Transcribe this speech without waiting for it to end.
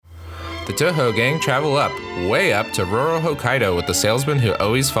The Toho Gang travel up, way up to rural Hokkaido with the salesman who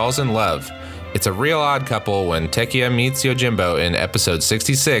always falls in love. It's a real odd couple when Tekiya meets Yojimbo in episode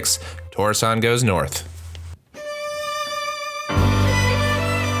 66, TORA-SAN Goes North.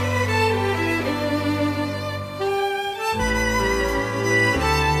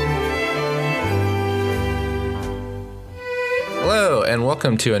 Hello, and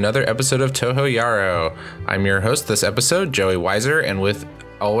welcome to another episode of Toho Yaro. I'm your host this episode, Joey Weiser, and with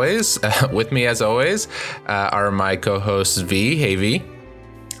me as always, are my co-hosts V. Hey V.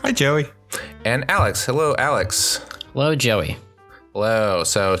 Hi, Joey. And Alex. Hello, Alex. Hello, Joey. Hello.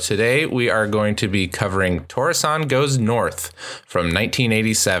 So today we are going to be covering TORA-SAN Goes North from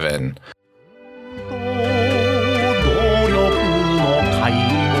 1987.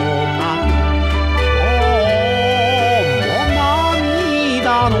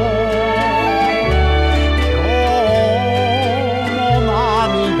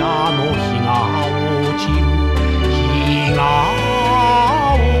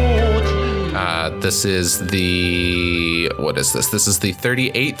 This is what is this? This is the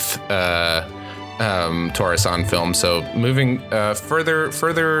 38th TORA-SAN film. So moving further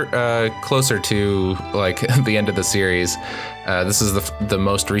closer to like the end of the series. This is the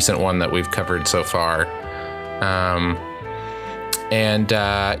most recent one that we've covered so far. And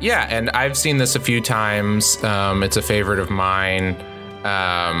I've seen this a few times. It's a favorite of mine.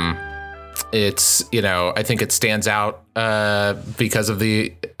 It's, I think it stands out because of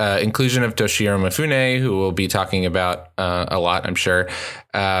the inclusion of Toshiro Mifune, who we'll be talking about a lot, I'm sure.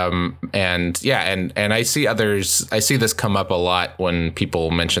 And I see this come up a lot when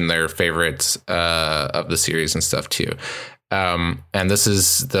people mention their favorites of the series and stuff too. And this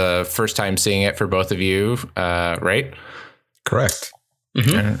is the first time seeing it for both of you, right? Correct.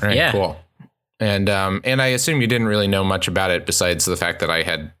 Mm-hmm. Right, yeah. Cool. And I assume you didn't really know much about it besides the fact that I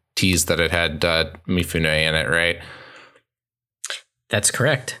had teased that it had Mifune in it, right? That's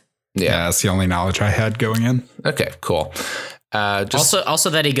correct. Yeah, that's the only knowledge I had going in. Okay, cool. Also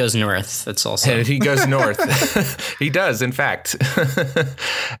that he goes north. That's also he goes north. He does, in fact.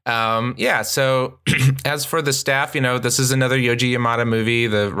 So as for the staff, this is another Yoji Yamada movie,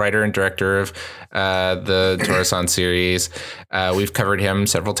 the writer and director of the TORA-SAN series. We've covered him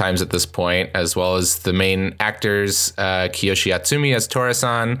several times at this point, as well as the main actors, Kiyoshi Atsumi as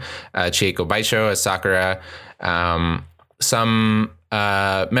TORA-SAN, Chieko Baisho as Sakura, some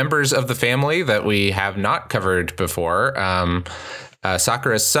members of the family that we have not covered before.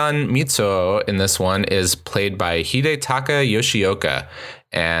 Sakura's son, Mitsuo, in this one is played by Hidetaka Yoshioka.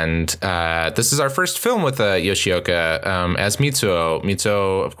 And this is our first film with Yoshioka as Mitsuo.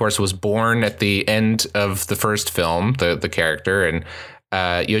 Mitsuo, of course, was born at the end of the first film, the character, and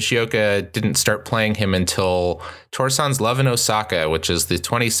Yoshioka didn't start playing him until TORA-SAN's Love in Osaka, which is the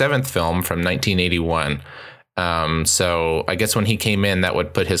 27th film from 1981. So I guess when he came in, that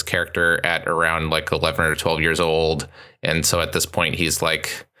would put his character at around like 11 or 12 years old. And so at this point, he's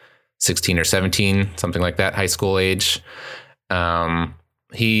like 16 or 17, something like that, high school age.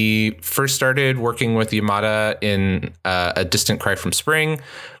 He first started working with Yamada in A Distant Cry from Spring,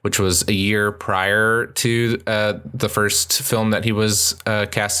 which was a year prior to the first film that he was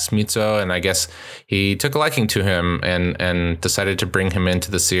cast as Mitsuo. And I guess he took a liking to him and decided to bring him into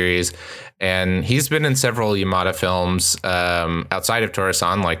the series. And he's been in several Yamada films outside of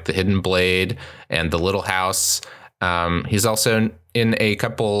TORA-SAN, like The Hidden Blade and The Little House. He's also in a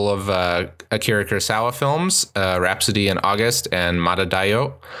couple of Akira Kurosawa films, Rhapsody in August and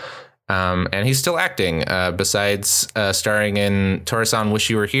Madadayo. And he's still acting, besides starring in TORA-SAN Wish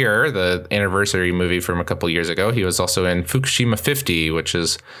You Were Here, the anniversary movie from a couple years ago. He was also in Fukushima 50, which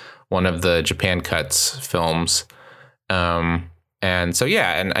is one of the Japan Cuts films. And so,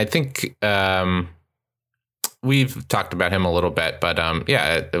 and I think we've talked about him a little bit, but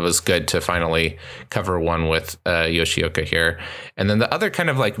it was good to finally cover one with Yoshioka here. And then the other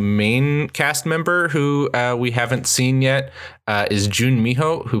kind of like main cast member who we haven't seen yet is Jun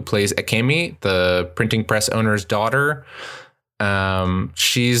Miho, who plays Akemi, the printing press owner's daughter.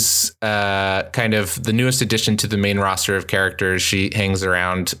 She's kind of the newest addition to the main roster of characters. She hangs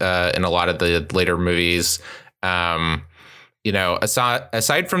around in a lot of the later movies.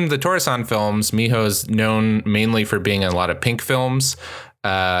 Aside from the TORA-SAN films, Miho's known mainly for being in a lot of Pink films.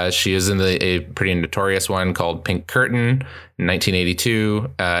 She is in a pretty notorious one called Pink Curtain in 1982,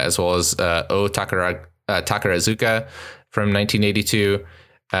 as well as Takarazuka from 1982.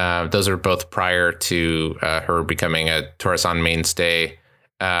 Those are both prior to her becoming a TORA-SAN mainstay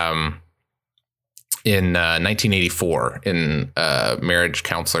in 1984 in Marriage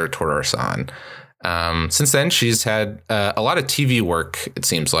Counselor TORA-SAN. Since then, she's had a lot of TV work, it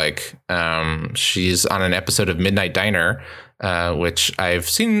seems like. She's on an episode of Midnight Diner, which I've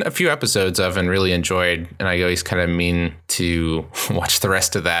seen a few episodes of and really enjoyed. And I always kind of mean to watch the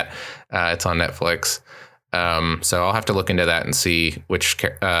rest of that. It's on Netflix. So I'll have to look into that and see which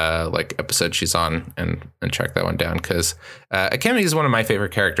episode she's on and track that one down. Because Akemi is one of my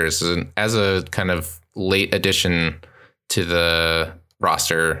favorite characters. And as a kind of late addition to the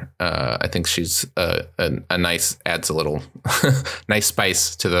roster, I think she's a nice, adds a little nice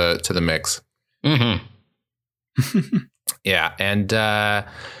spice to the mix. Mm-hmm. Yeah, and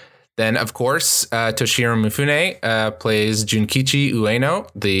then of course Toshiro Mifune plays Junkichi Ueno,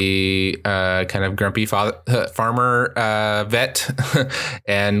 the kind of grumpy farmer vet,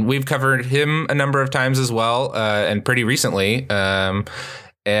 and we've covered him a number of times as well, and pretty recently. And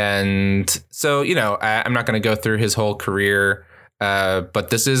so I'm not going to go through his whole career. But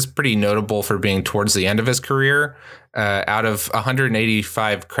this is pretty notable for being towards the end of his career. Out of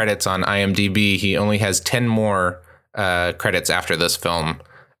 185 credits on IMDb, he only has 10 more credits after this film,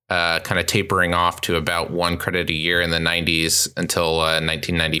 kind of tapering off to about 1 credit a year in the 90s until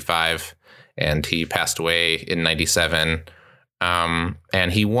 1995. And he passed away in 97.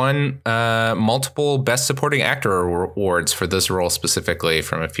 And he won multiple Best Supporting Actor awards for this role specifically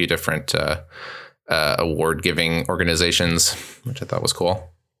from a few different award giving organizations, which I thought was cool.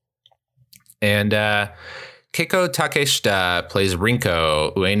 And Keiko Takeshita plays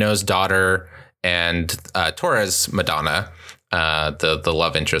Rinko, Ueno's daughter, and Tora's Madonna, the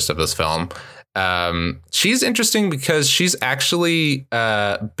love interest of this film. She's interesting because she's actually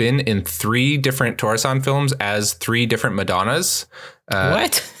been in 3 different Tora-san films as 3 different Madonnas.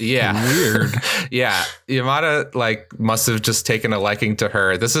 What? Yeah. Weird. Yeah. Yamada must have just taken a liking to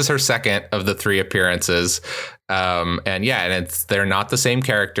her. This is her second of the 3 appearances. And they're not the same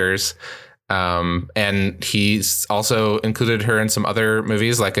characters. And he's also included her in some other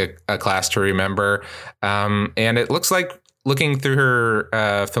movies like a Class to Remember. And it looks like, looking through her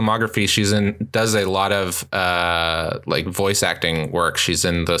filmography, does a lot of voice acting work. She's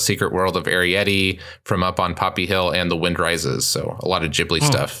in The Secret World of Arrietty, From Up on Poppy Hill, and The Wind Rises. So a lot of Ghibli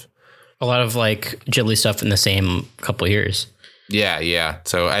stuff. A lot of Ghibli stuff in the same couple years. Yeah.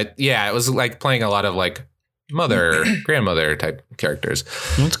 So it was like playing a lot of mother, grandmother type characters.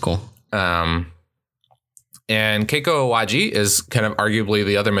 That's cool. And Keiko Awaji is kind of arguably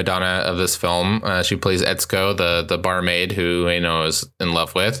the other Madonna of this film. She plays Etsuko, the barmaid who Ueno is in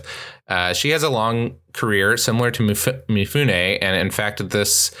love with. She has a long career similar to Mifune, and in fact,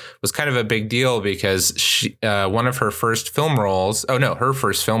 this was kind of a big deal because one of her first film roles. Oh no, her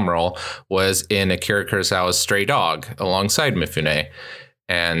first film role was in Akira Kurosawa's Stray Dog alongside Mifune.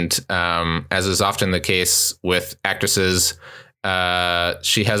 And as is often the case with actresses,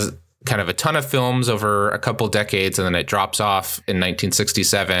 she has kind of a ton of films over a couple decades, and then it drops off in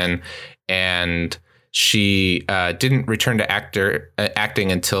 1967, and she didn't return to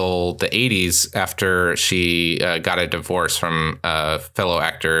acting until the 80s after she got a divorce from fellow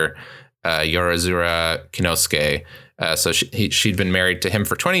actor Yorozura Kinosuke. So she'd been married to him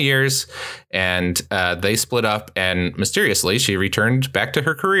for 20 years, and they split up, and mysteriously she returned back to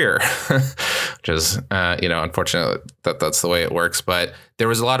her career, which is, unfortunate that's the way it works. But there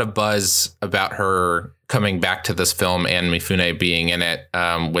was a lot of buzz about her coming back to this film and Mifune being in it,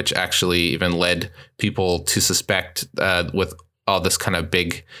 which actually even led people to suspect with all this kind of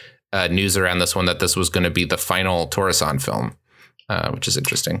big news around this one that this was going to be the final Tora-san film, which is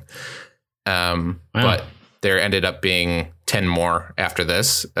interesting. Wow. But there ended up being 10 more after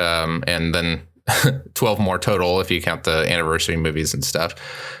this, and then 12 more total if you count the anniversary movies and stuff.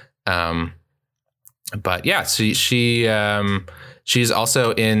 But yeah, she's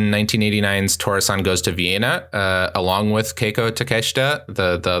also in 1989's Tora-san Goes to Vienna, along with Keiko Takeshita,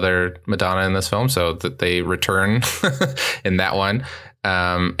 the other Madonna in this film. So that they return in that one.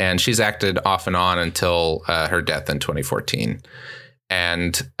 And she's acted off and on until her death in 2014.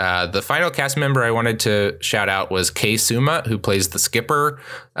 And the final cast member I wanted to shout out was Kei Suma, who plays the skipper,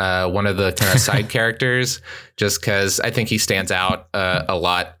 one of the kind of side characters, just because I think he stands out a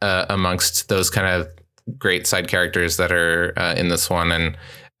lot amongst those kind of great side characters that are in this one. And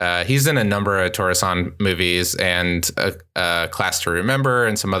he's in a number of Tora-san movies and a Class to Remember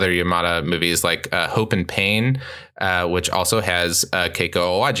and some other Yamada movies like Hope and Pain, which also has Keiko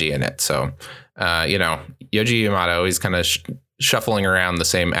Awaji in it. So, Yoji Yamada always kind of shuffling around the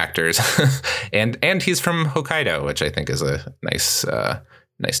same actors, and he's from Hokkaido, which I think is a nice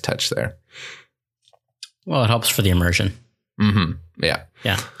touch there. Well, it helps for the immersion. Mm-hmm. Yeah.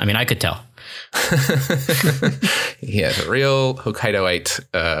 I mean, I could tell. He has a real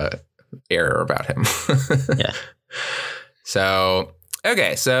Hokkaidoite air about him. Yeah. So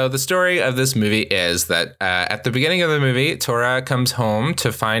the story of this movie is that at the beginning of the movie, Tora comes home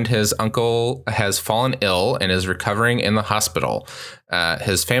to find his uncle has fallen ill and is recovering in the hospital.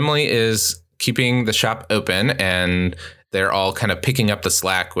 His family is keeping the shop open, and they're all kind of picking up the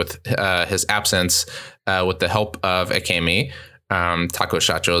slack with his absence with the help of Akemi, Tako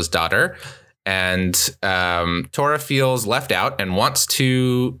Shacho's daughter. And Tora feels left out and wants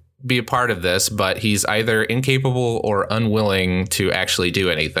to be a part of this, but he's either incapable or unwilling to actually do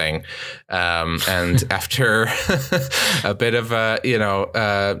anything. And after a bit of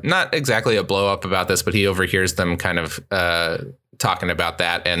not exactly a blow up about this, but he overhears them kind of talking about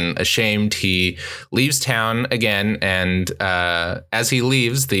that, and ashamed, he leaves town again. And as he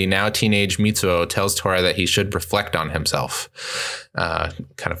leaves, the now teenage Mitsuo tells Tora that he should reflect on himself.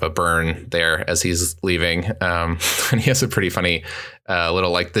 Kind of a burn there as he's leaving. And he has a pretty funny little,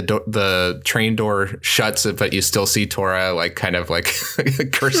 like, the train door shuts, but you still see Tora like kind of like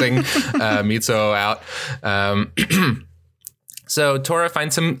cursing Mitsuo out. So Tora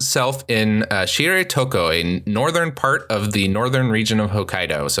finds himself in Shiretoko, a northern part of the northern region of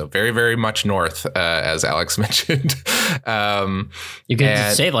Hokkaido. So very, very much north, as Alex mentioned. You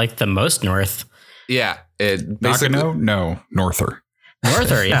could say like the most north. Yeah. It basically, Nakano? No, norther.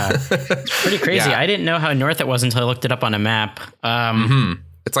 Norther, yeah. It's pretty crazy. Yeah. I didn't know how north it was until I looked it up on a map.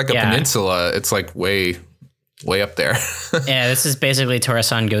 It's like a peninsula. It's like way up there. Yeah, this is basically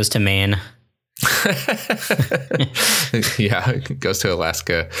TORA-SAN Goes to Maine. Yeah, goes to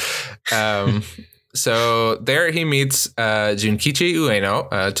Alaska. So there he meets Junkichi Ueno,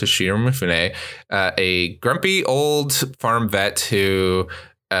 Toshiro Mifune, a grumpy old farm vet who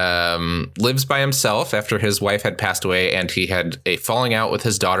lives by himself after his wife had passed away, and he had a falling out with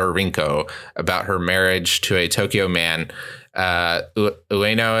his daughter Rinko about her marriage to a Tokyo man.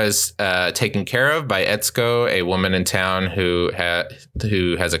 Ueno is taken care of by Etsuko, a woman in town who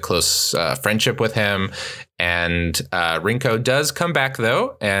has a close friendship with him. And Rinko does come back,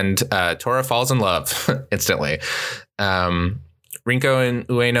 though, and Tora falls in love instantly. Rinko and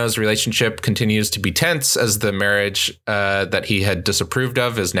Ueno's relationship continues to be tense as the marriage that he had disapproved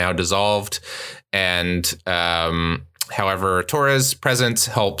of is now dissolved. And however, Tora's presence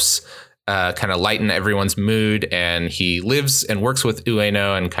helps kind of lighten everyone's mood, and he lives and works with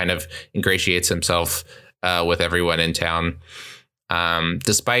Ueno and kind of ingratiates himself with everyone in town.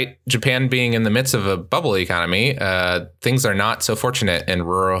 Despite Japan being in the midst of a bubble economy, things are not so fortunate in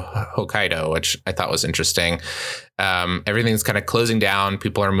rural Hokkaido, which I thought was interesting. Everything's kind of closing down.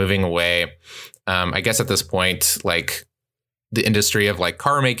 People are moving away. I guess at this point, like, the industry of like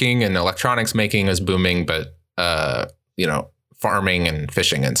car making and electronics making is booming, but farming and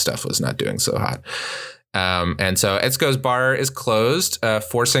fishing and stuff was not doing so hot. And so Etsuko's bar is closed,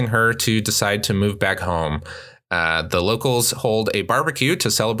 forcing her to decide to move back home. The locals hold a barbecue to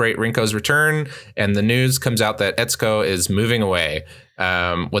celebrate Rinko's return, and the news comes out that Etsuko is moving away.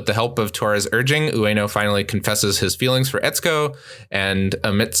 With the help of Tora's urging, Ueno finally confesses his feelings for Etsuko, and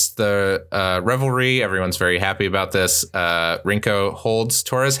amidst the revelry, everyone's very happy about this. Rinko holds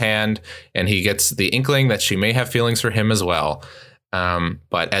Tora's hand, and he gets the inkling that she may have feelings for him as well.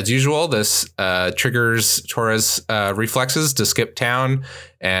 But as usual, this triggers Tora's reflexes to skip town,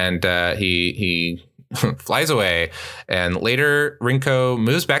 and he flies away. And later, Rinko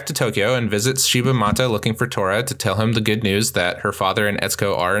moves back to Tokyo and visits Shibamata looking for Tora to tell him the good news that her father and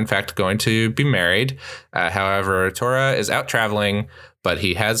Etsuko are in fact going to be married. However, Tora is out traveling, but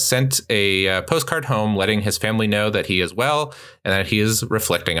he has sent a postcard home letting his family know that he is well and that he is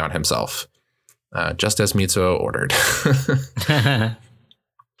reflecting on himself, just as Mitsuo ordered.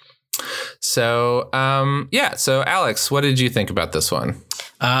 So Alex, what did you think about this one?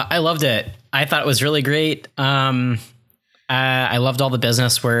 I loved it. I thought it was really great. I loved all the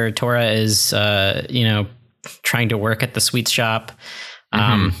business where Tora is, trying to work at the sweet shop.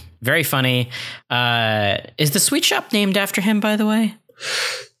 Very funny. Is the sweet shop named after him, by the way?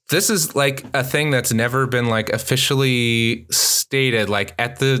 This is like a thing that's never been like officially stated. Like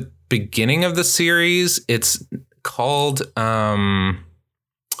at the beginning of the series, it's called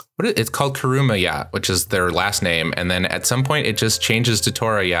it's called Kuruma-ya, which is their last name, and then at some point it just changes to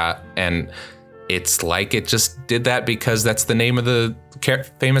Tora-ya, and it's like it just did that because that's the name of the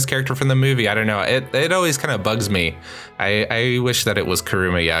famous character from the movie. I don't know. It always kind of bugs me. I wish that it was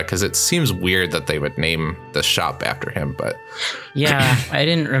Kuruma-ya because it seems weird that they would name the shop after him. But yeah, I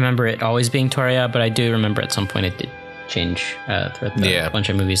didn't remember it always being Tora-ya, but I do remember at some point it did change throughout the bunch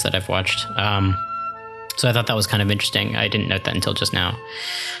of movies that I've watched. So I thought that was kind of interesting. I didn't note that until just now.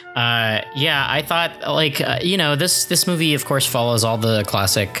 I thought this movie, of course, follows all the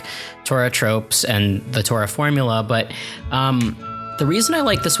classic Tora tropes and the Tora formula. But the reason I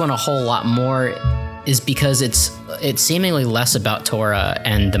like this one a whole lot more is because it's seemingly less about Tora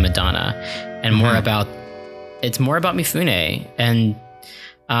and the Madonna and more about Mifune and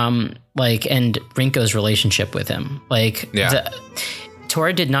and Rinko's relationship with him.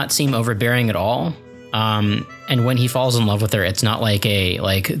 Tora did not seem overbearing at all. And when he falls in love with her, it's not like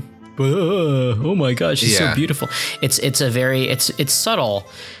oh my gosh, she's so beautiful. It's subtle,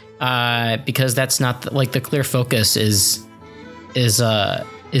 because that's not the clear focus is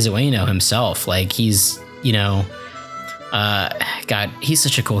Ueno himself. Like he's, God, he's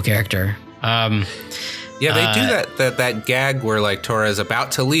such a cool character. Yeah, they do that gag where like Tora is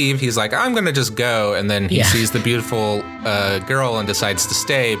about to leave. He's like, I'm going to just go. And then he sees the beautiful girl and decides to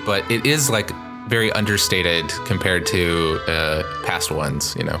stay. But it is like very understated compared to past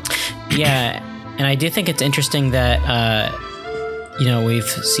ones, Yeah. And I do think it's interesting that, we've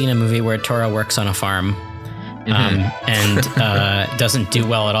seen a movie where Tora works on a farm and doesn't do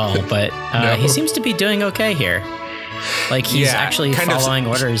well at all. But he seems to be doing okay here. Like he's actually following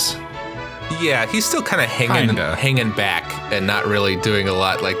orders. Yeah, he's still kind of hanging back and not really doing a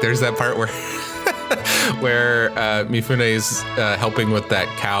lot. Like there's that part where Mifune's helping with that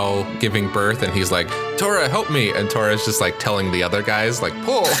cow giving birth, and he's like, Tora, help me. And Tora's just like telling the other guys, like,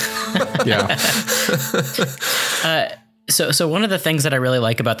 pull. Yeah. So one of the things that I really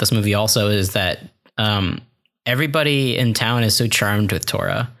like about this movie also is that everybody in town is so charmed with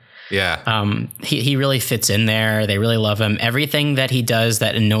Tora. Yeah. He really fits in there. They really love him. Everything that he does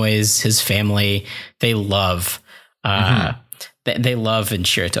that annoys his family, they love. They love in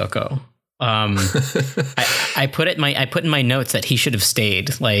Shiratoko. I put in my notes that he should have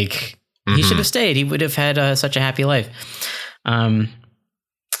stayed. Like he should have stayed. He would have had such a happy life. I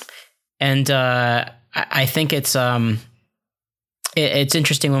think it's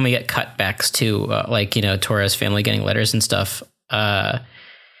interesting when we get cutbacks to Tora's family getting letters and stuff.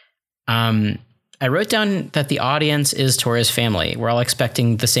 I wrote down that the audience is Tora's family. We're all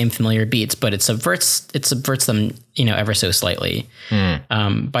expecting the same familiar beats, but it subverts them, ever so slightly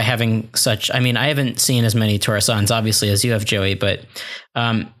by having such. I mean, I haven't seen as many TORA-SANs, obviously, as you have, Joey, but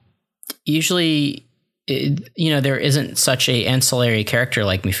usually, there isn't such a ancillary character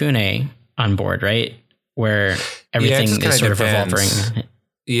like Mifune on board, right? Where everything is sort of revolving.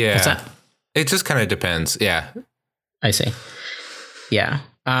 Yeah, what's that? It just kind of depends. Yeah, I see. Yeah.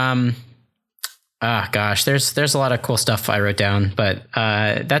 Gosh, there's a lot of cool stuff I wrote down, but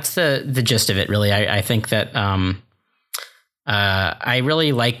that's the gist of it, really. I think that I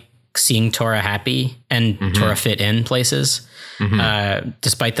really like seeing Tora happy and Tora fit in places,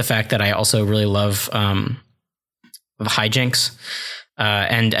 despite the fact that I also really love the hijinks.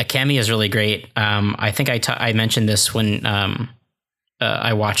 And Akemi is really great. I think I mentioned this when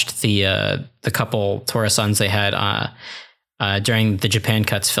I watched the couple Tora-sans they had during the Japan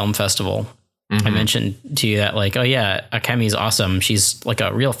Cuts Film Festival. I mentioned to you that like, oh yeah, Akemi's awesome. She's like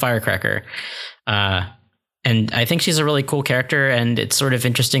a real firecracker. And I think she's a really cool character, and it's sort of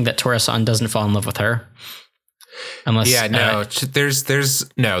interesting that Tora-san doesn't fall in love with her. Unless, there's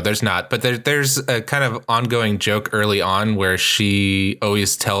not. But there's a kind of ongoing joke early on where she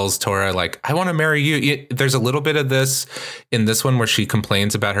always tells Tora, like, I want to marry you. There's a little bit of this in this one where she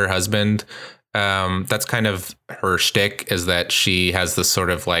complains about her husband. That's kind of her shtick, is that she has this sort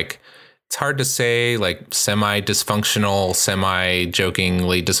of like, it's hard to say, like semi-dysfunctional,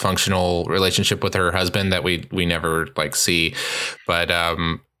 semi-jokingly dysfunctional relationship with her husband that we never like see. But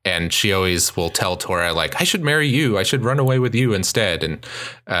and she always will tell Tora, like, I should marry you. I should run away with you instead. And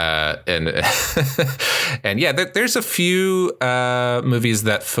and yeah, there's a few movies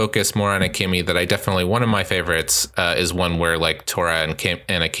that focus more on Akemi that I definitely, one of my favorites is one where like Tora and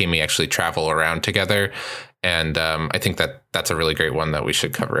Akemi actually travel around together. And I think that's a really great one that we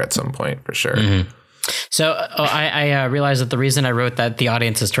should cover at some point for sure. So I realized that the reason I wrote that the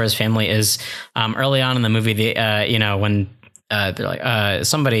audience is Tora's family is early on in the movie, when they're like,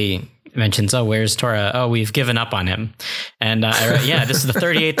 somebody mentions, oh, where's Tora? Oh, we've given up on him. And I wrote, yeah, this is the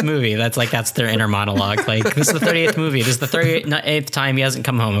 38th movie. That's their inner monologue. Like, this is the 38th movie. This is the 38th time he hasn't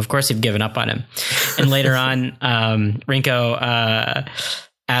come home. Of course, you've given up on him. And later on, Rinko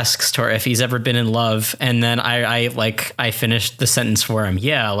asks Tora if he's ever been in love, and then I finished the sentence for him.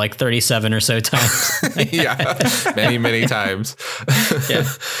 Yeah, like 37 or so times. Yeah, many times. Yeah,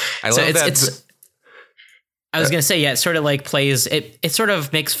 I love that. I was gonna say, yeah, it sort of like plays. It sort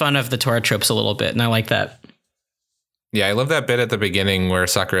of makes fun of the Tora tropes a little bit, and I like that. Yeah, I love that bit at the beginning where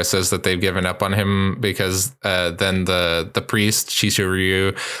Sakura says that they've given up on him because then the priest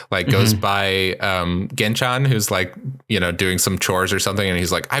Shisho like goes by Genchan, who's like, doing some chores or something, and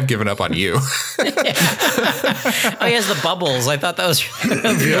he's like, I've given up on you. Oh, he has the bubbles. I thought that was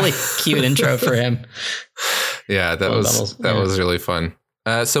a really cute intro for him. Yeah, that was really fun.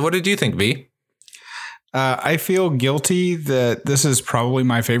 So what did you think, V? I feel guilty that this is probably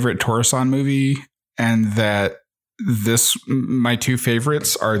my favorite TORA-SAN movie, and that my two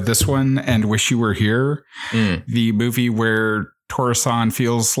favorites are this one and Wish You Were Here, the movie where TORA-SAN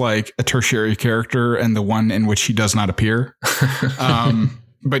feels like a tertiary character and the one in which he does not appear.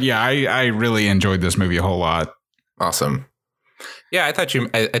 But yeah, I really enjoyed this movie a whole lot. Awesome. Yeah, I thought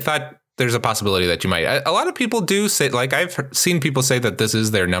there's a possibility that you might. A lot of people do say, like, I've seen people say that this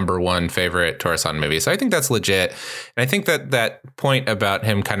is their number one favorite TORA-SAN movie. So I think that's legit. And I think that point about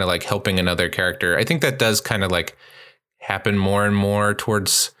him kind of like helping another character, I think that does kind of like happen more and more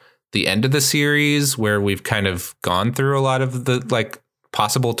towards the end of the series, where we've kind of gone through a lot of the like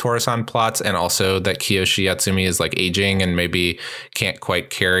possible TORA-SAN plots, and also that Kiyoshi Atsumi is like aging and maybe can't quite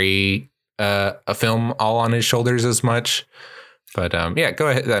carry a film all on his shoulders as much. But yeah, go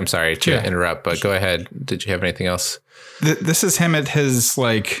ahead. I'm sorry to interrupt, but go ahead. Did you have anything else? This is him at his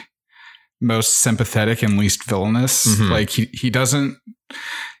like most sympathetic and least villainous. Mm-hmm. Like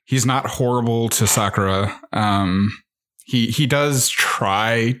he's not horrible to Sakura. He does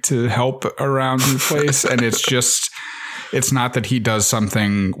try to help around the place, and it's not that he does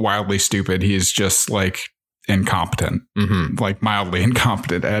something wildly stupid. He's just like incompetent, like mildly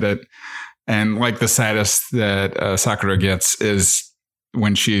incompetent at it. And like the saddest that Sakura gets is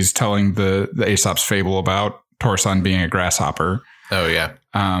when she's telling the Aesop's fable about TORA-SAN being a grasshopper. Oh yeah.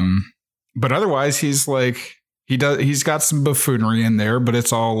 But otherwise he's like, he's got some buffoonery in there, but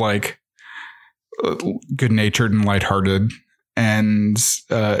it's all like good natured and lighthearted. And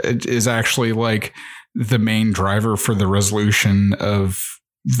it is actually like the main driver for the resolution of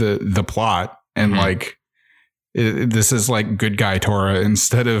the plot. And like, this is like good guy Tora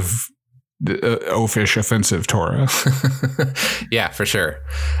instead of oafish offensive Tora. Yeah, for sure.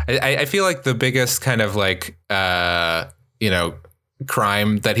 I feel like the biggest kind of like crime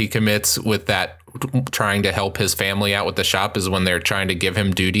that he commits with that trying to help his family out with the shop is when they're trying to give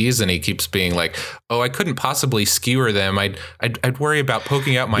him duties and he keeps being like, oh, I couldn't possibly skewer them. I'd worry about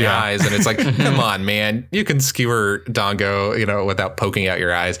poking out my eyes. And it's like, come on, man, you can skewer Dango, without poking out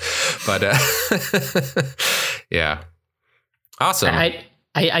your eyes. But yeah. Awesome.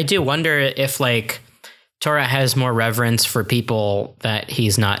 I do wonder if like Tora has more reverence for people that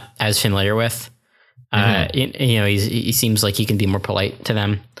he's not as familiar with. He seems like he can be more polite to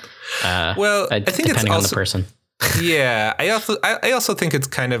them. Well, I think it's also, on the person. Yeah, I also think it's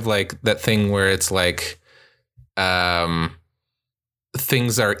kind of like that thing where it's like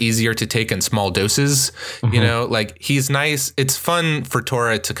things are easier to take in small doses. Like he's nice. It's fun for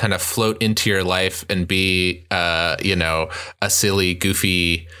Tora to kind of float into your life and be a silly,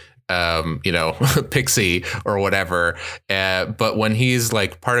 goofy pixie or whatever. But when he's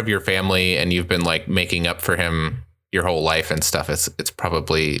like part of your family and you've been like making up for him your whole life and stuff, it's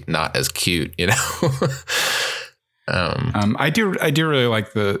probably not as cute, I do really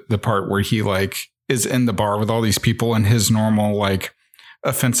like the part where he like is in the bar with all these people and his normal like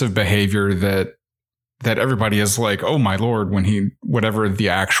offensive behavior that everybody is like, oh my lord, when he whatever the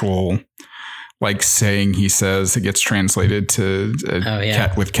actual like saying he says, it gets translated to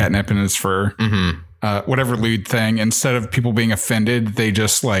cat with catnip in his fur. Whatever lewd thing, instead of people being offended, they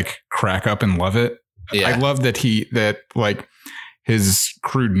just like crack up and love it. Yeah. I love that like his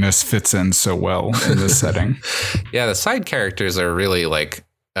crudeness fits in so well in this setting. Yeah, the side characters are really like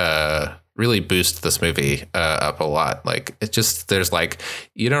really boost this movie up a lot. Like it's just there's like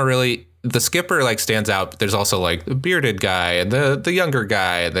the skipper like stands out, but there's also like the bearded guy and the younger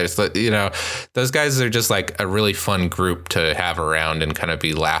guy. There's those guys are just like a really fun group to have around and kind of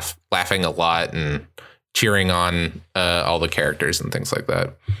be laughing a lot and cheering on all the characters and things like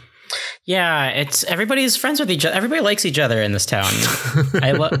that. Yeah, it's everybody's friends with each other. Everybody likes each other in this town.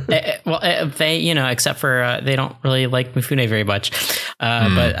 They, except for they don't really like Mifune very much.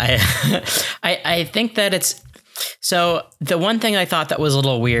 But I think that it's so. The one thing I thought that was a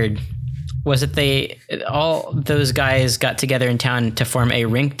little weird was that all those guys got together in town to form a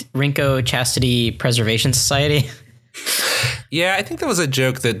Rinko Chastity Preservation Society. Yeah, I think that was a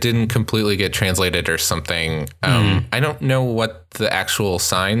joke that didn't completely get translated or something. I don't know what the actual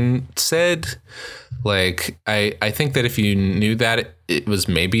sign said. Like, I think that if you knew that, it was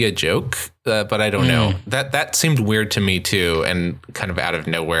maybe a joke, but I don't know. That seemed weird to me too, and kind of out of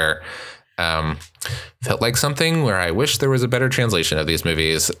nowhere. felt like something where I wish there was a better translation of these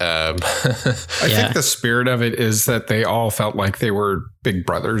movies. I think the spirit of it is that they all felt like they were big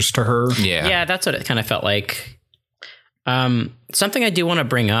brothers to her. Yeah, that's what it kind of felt like. Something I do want to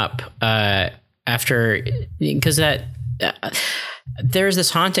bring up after, because there's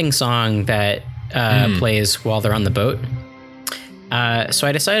this haunting song that plays while they're on the boat. So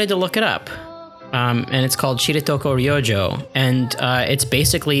I decided to look it up. And it's called Shiretoko Ryojo. And it's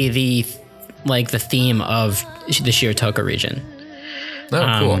basically the theme of the Shiretoko region.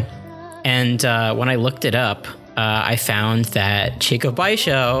 Oh, cool. And when I looked it up, I found that Chieko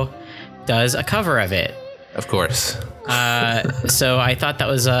Baisho does a cover of it. Of course. So I thought that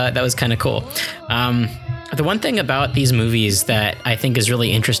was kind of cool. The one thing about these movies that I think is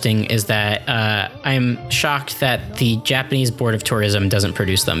really interesting is that I'm shocked that the Japanese Board of Tourism doesn't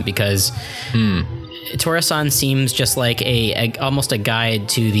produce them, because TORA-san seems just like almost a guide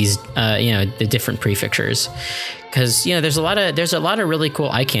to these the different prefectures, because there's a lot of really cool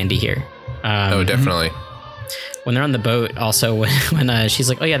eye candy here. Oh, definitely. When they're on the boat, also when she's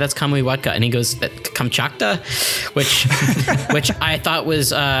like, "Oh yeah, that's Kamui Watka," and he goes, "Kamchakta," which I thought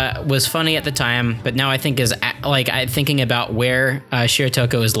was funny at the time, but now I think is thinking about where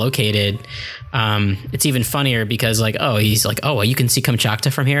Shiretoko is located. It's even funnier because he's like, "Oh, well, you can see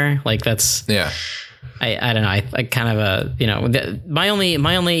Kamchakta from here." Like that's I don't know. I kind of my only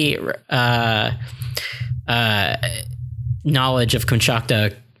knowledge of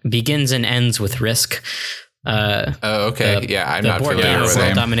Kamchakta begins and ends with Risk. Okay. I'm not familiar with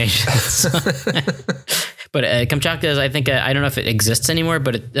world domination. But Kamchatka is, I think, I don't know if it exists anymore,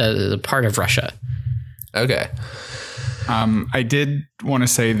 but it's a part of Russia. Okay. I did want to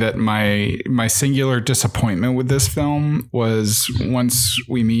say that my singular disappointment with this film was once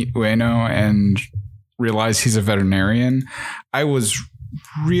we meet Ueno and realize he's a veterinarian, I was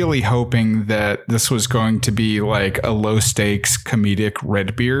really hoping that this was going to be like a low stakes comedic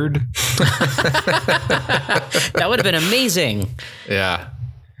Redbeard. That would have been amazing. Yeah.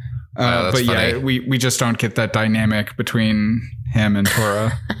 But funny. Yeah, we just don't get that dynamic between him and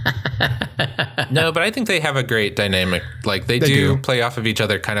Tora. No, but I think they have a great dynamic. Like they do play off of each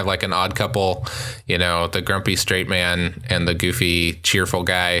other, kind of like an odd couple, the grumpy straight man and the goofy, cheerful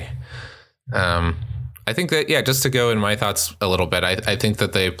guy. I think that, just to go in my thoughts a little bit, I think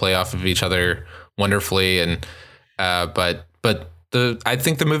that they play off of each other wonderfully. And, but I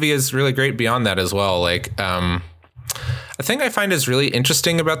think the movie is really great beyond that as well. Like, a thing I find is really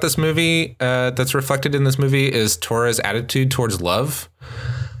interesting about this movie, that's reflected in this movie, is Tora's attitude towards love.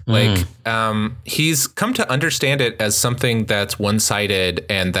 Like, he's come to understand it as something that's one-sided,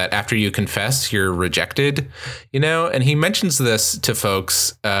 and that after you confess, you're rejected, and he mentions this to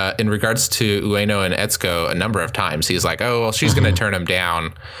folks in regards to Ueno and Etsuko a number of times. He's like, oh, well, she's going to turn him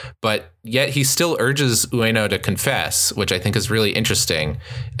down. But yet he still urges Ueno to confess, which I think is really interesting,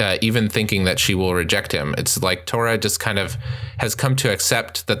 even thinking that she will reject him. It's like Tora just kind of has come to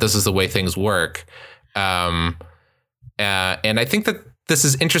accept that this is the way things work. And I think that this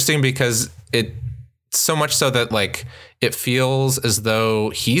is interesting because it so much so that like it feels as though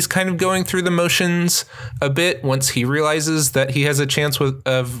he's kind of going through the motions a bit once he realizes that he has a chance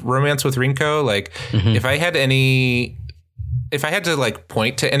of romance with Rinko. Like if I had to like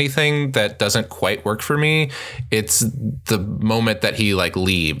point to anything that doesn't quite work for me, it's the moment that he like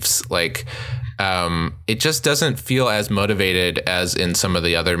leaves. Like it just doesn't feel as motivated as in some of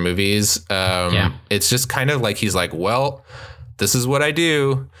the other movies. It's just kind of like he's like, well, this is what I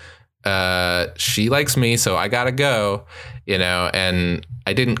do. She likes me, so I gotta go, and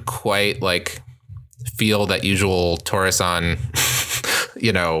I didn't quite like feel that usual Tora-san,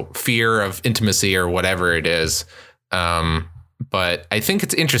 fear of intimacy or whatever it is. But I think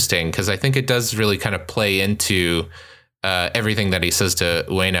it's interesting because I think it does really kind of play into everything that he says to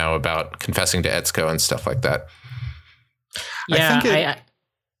Ueno about confessing to Etsuko and stuff like that. Yeah.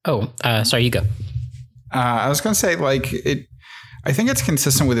 Sorry, you go. I was going to say, like, I think it's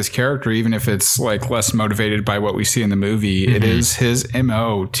consistent with his character, even if it's like less motivated by what we see in the movie. It is his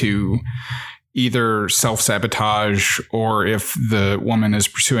MO to either self-sabotage, or if the woman is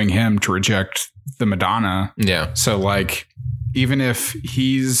pursuing him, to reject the Madonna. Yeah. So like, even if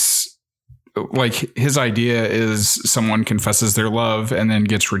he's like, his idea is someone confesses their love and then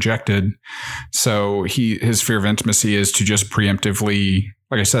gets rejected. So his fear of intimacy is to just preemptively,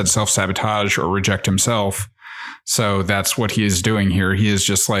 like I said, self-sabotage or reject himself. So that's what he is doing here. He is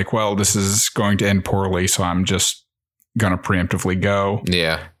just like, well, this is going to end poorly, so I'm just going to preemptively go.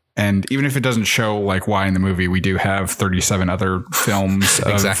 Yeah. And even if it doesn't show like why in the movie, we do have 37 other films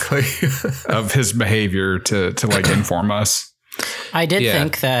of his behavior to like inform us. I did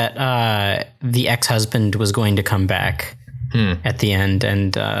think that the ex-husband was going to come back at the end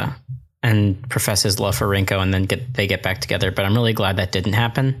and profess his love for Rinko, and then they get back together. But I'm really glad that didn't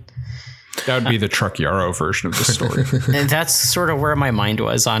happen. That would be the Truck Yaro version of the story. And that's sort of where my mind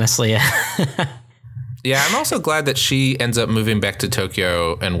was, honestly. Yeah, I'm also glad that she ends up moving back to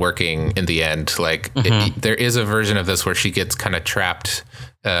Tokyo and working in the end. Like, there is a version of this where she gets kind of trapped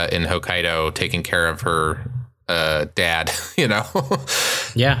in Hokkaido, taking care of her dad, you know?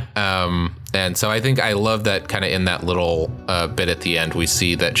 Yeah. And so I think I love that kind of in that little bit at the end, we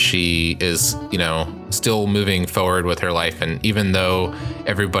see that she is, you know, still moving forward with her life. And even though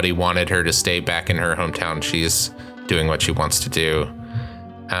everybody wanted her to stay back in her hometown, she's doing what she wants to do.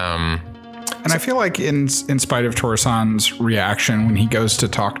 And I feel like in spite of Tora-san's reaction when he goes to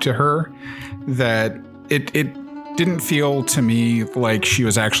talk to her, that it didn't feel to me like she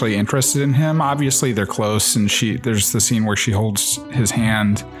was actually interested in him. Obviously they're close, and there's the scene where she holds his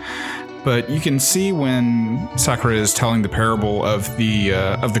hand. But you can see when Sakura is telling the parable of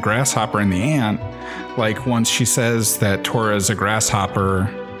the grasshopper and the ant, like once she says that Tora is a grasshopper,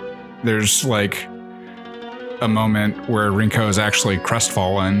 there's like a moment where Rinko is actually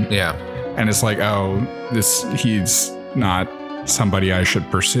crestfallen. Yeah. And it's like, oh, he's not somebody I should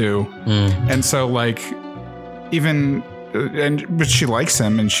pursue. And so like, but she likes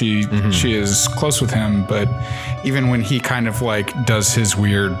him, and she is close with him. But even when he kind of like does his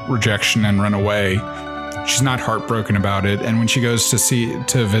weird rejection and run away, she's not heartbroken about it. And when she goes to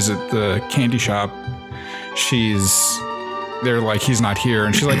visit the candy shop, they're like, he's not here.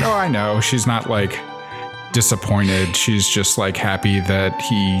 And she's like, oh, I know. She's not like disappointed. She's just like happy that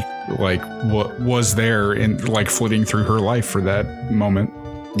he like was there and like flitting through her life for that moment.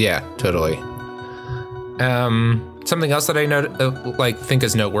 Yeah, totally. Something else that I think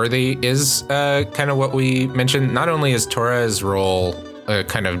is noteworthy is kind of what we mentioned. Not only is Tora's role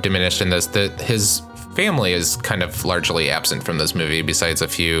kind of diminished in this, that his family is kind of largely absent from this movie, besides a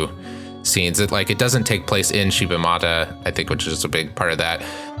few scenes. It doesn't take place in Shibamata, I think, which is a big part of that.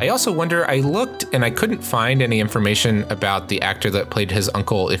 I also wonder, I looked and I couldn't find any information about the actor that played his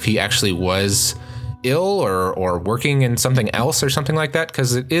uncle, if he actually was ill or working in something else or something like that,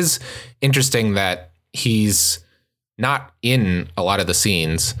 because it is interesting that he's not in a lot of the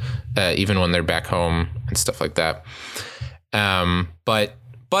scenes, even when they're back home and stuff like that. But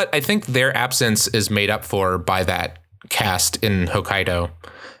I think their absence is made up for by that cast in Hokkaido,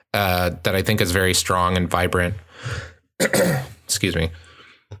 that I think is very strong and vibrant. Excuse me.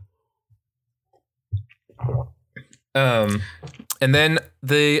 And then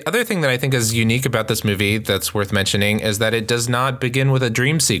the other thing that I think is unique about this movie that's worth mentioning is that it does not begin with a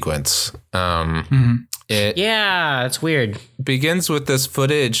dream sequence. It's weird. Begins with this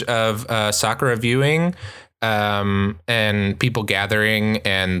footage of Sakura viewing and people gathering,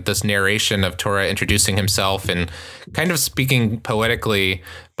 and this narration of Tora introducing himself and kind of speaking poetically,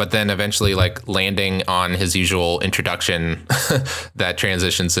 but then eventually like landing on his usual introduction that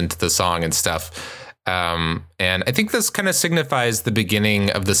transitions into the song and stuff. And I think this kind of signifies the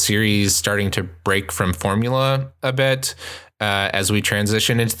beginning of the series starting to break from formula a bit as we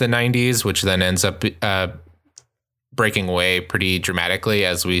transition into the 90s, which then ends up breaking away pretty dramatically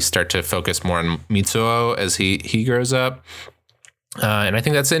as we start to focus more on Mitsuo as he grows up. And I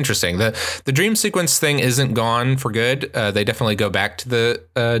think that's interesting. The dream sequence thing isn't gone for good. They definitely go back to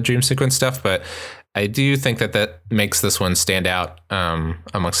the dream sequence stuff, but I do think that makes this one stand out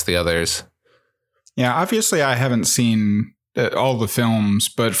amongst the others. Yeah, obviously I haven't seen all the films,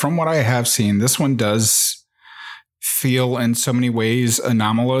 but from what I have seen, this one does feel in so many ways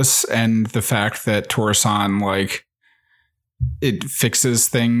anomalous. And the fact that Tora-san, like, it fixes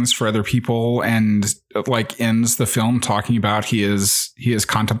things for other people and like ends the film talking about he is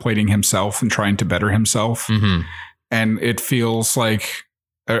contemplating himself and trying to better himself. And it feels like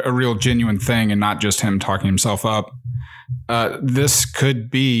a real genuine thing and not just him talking himself up. This could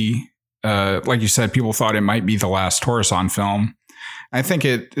be, like you said, people thought it might be the last Tora-san film. I think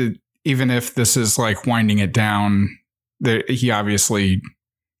it even if this is like winding it down, he obviously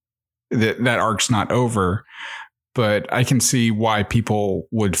that arc's not over, but I can see why people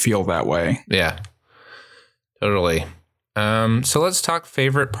would feel that way. Yeah, totally. So let's talk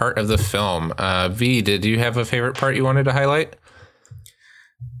favorite part of the film. V, did you have a favorite part you wanted to highlight?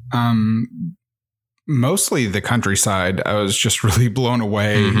 Mostly the countryside. I was just really blown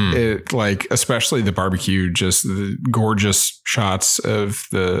away. It, like, especially the barbecue, just the gorgeous shots of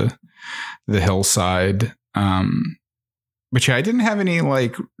the hillside. But yeah, I didn't have any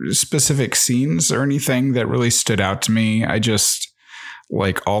like specific scenes or anything that really stood out to me. I just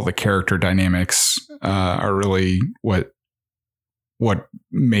like all the character dynamics are really what what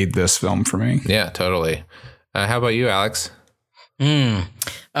made this film for me. Yeah, totally. How about you, Alex?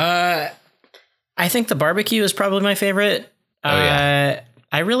 I think the barbecue is probably my favorite. I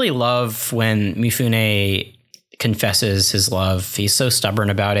really love when Mifune confesses his love. He's so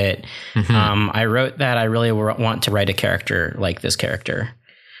stubborn about it. I wrote that I really want to write a character like this character.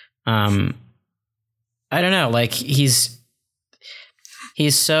 I don't know, like he's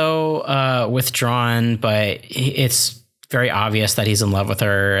so withdrawn, but it's very obvious that he's in love with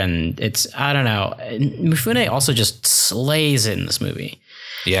her, and it's, I don't know. Mifune also just slays it in this movie.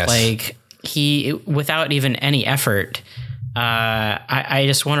 Yes. Like he, without even any effort. I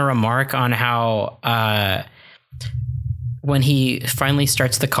just want to remark on how when he finally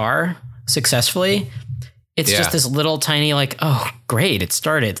starts the car successful, it's just this little tiny, like, oh, great, it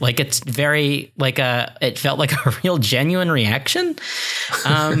started. Like, it's very, like, it felt like a real genuine reaction.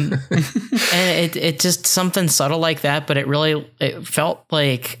 And it just something subtle like that, but it felt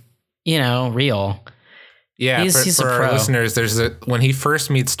like, real. Yeah, he's for a pro. Our listeners, when he first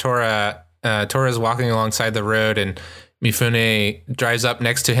meets Tora, Tora's walking alongside the road, and Mifune drives up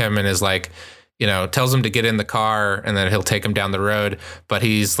next to him and is like, tells him to get in the car, and then he'll take him down the road. But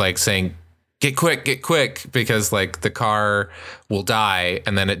he's like saying, get quick, because like the car will die,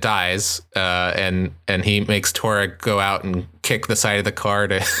 and then it dies. And he makes Tora go out and kick the side of the car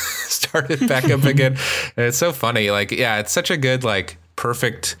to start it back up again. And it's so funny. Like, yeah, it's such a good, like,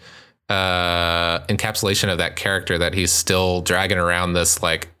 perfect encapsulation of that character, that he's still dragging around this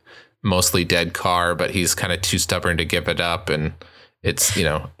like mostly dead car, but he's kind of too stubborn to give it up. And it's,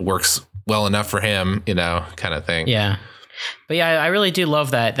 works well enough for him, kind of thing. Yeah. But yeah, I really do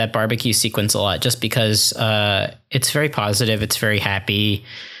love that barbecue sequence a lot, just because it's very positive. It's very happy.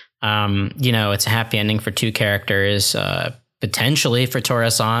 It's a happy ending for two characters, potentially for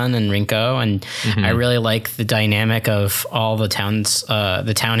TORA-san and Rinko. And I really like the dynamic of all the townies,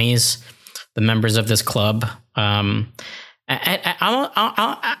 the members of this club. I'll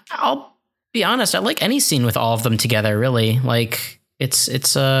be honest, I like any scene with all of them together, really. Like, it's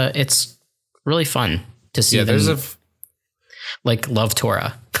really fun to see them love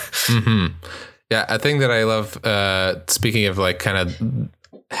Tora. Yeah, a thing that I love, speaking of like kind of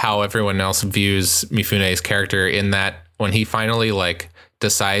how everyone else views Mifune's character, in that when he finally like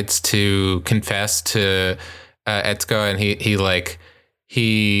decides to confess to Etsuko, and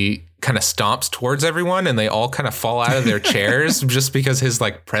he kind of stomps towards everyone, and they all kind of fall out of their chairs just because his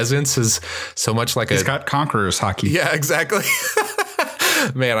like presence is so much like he's got conqueror's hockey. Yeah, exactly.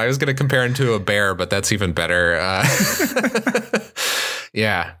 Man, I was going to compare him to a bear, but that's even better.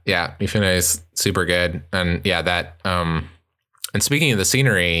 Yeah, Mifune is super good. And yeah, that, and speaking of the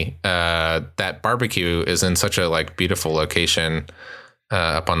scenery, that barbecue is in such a like beautiful location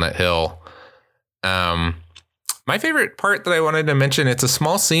up on that hill. My favorite part that I wanted to mention, it's a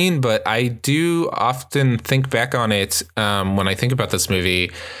small scene, but I do often think back on it when I think about this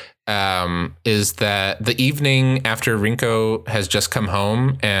movie, is that the evening after Rinko has just come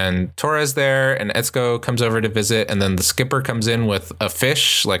home and Tora's there and Etsuko comes over to visit, and then the skipper comes in with a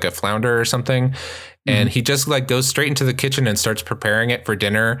fish, like a flounder or something, and he just like goes straight into the kitchen and starts preparing it for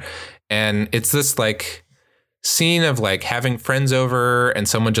dinner. And it's this like scene of like having friends over, and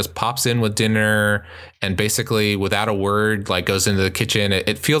someone just pops in with dinner and basically without a word like goes into the kitchen.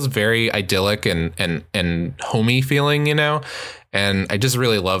 It feels very idyllic and homey feeling, and I just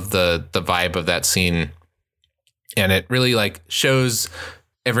really love the vibe of that scene. And it really like shows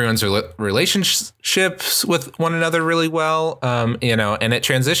everyone's relationships with one another really well, and it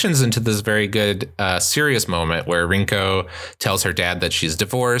transitions into this very good serious moment where Rinko tells her dad that she's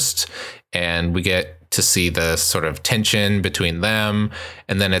divorced, and we get to see the sort of tension between them.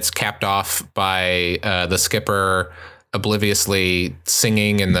 And then it's capped off by the skipper obliviously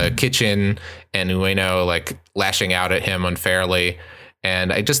singing in the kitchen, and Ueno like lashing out at him unfairly.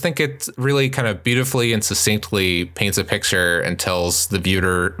 And I just think it really kind of beautifully and succinctly paints a picture and tells the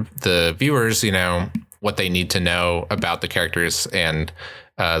viewers, what they need to know about the characters and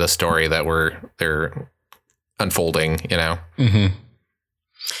the story that they're unfolding,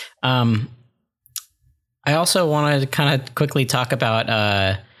 I also wanted to kind of quickly talk about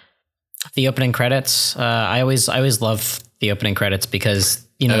the opening credits. I always love the opening credits because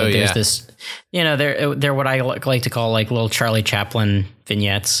there's this, they're what I like to call like little Charlie Chaplin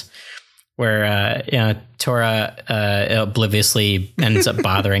vignettes, where Tora obliviously ends up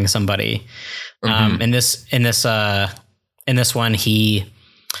bothering somebody. In this one, he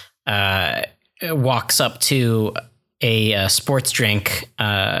walks up to a sports drink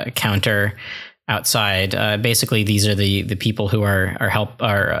counter outside. Basically, these are the people who are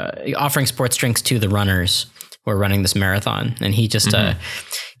offering sports drinks to the runners who are running this marathon. And he just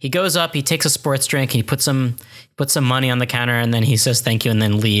he goes up, he takes a sports drink, he puts some money on the counter, and then he says thank you and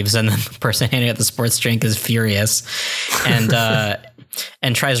then leaves. And then the person handing out the sports drink is furious and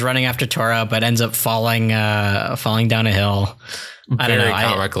tries running after Tora, but ends up falling down a hill. I don't know. Very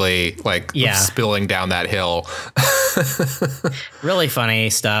comically, spilling down that hill. Really funny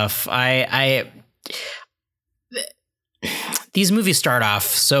stuff. These movies start off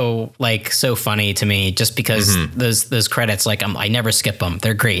so funny to me just because those credits, I never skip them.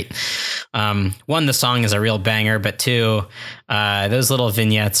 They're great. One, the song is a real banger, but two, those little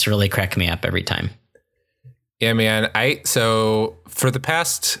vignettes really crack me up every time. Yeah, man. So for the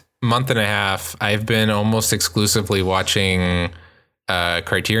past month and a half, I've been almost exclusively watching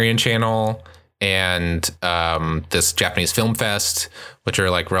Criterion Channel and this Japanese Film Fest, which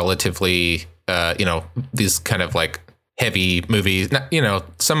are relatively, these kind of heavy movies.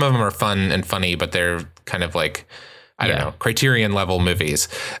 Some of them are fun and funny, but they're kind of I don't know, Criterion level movies.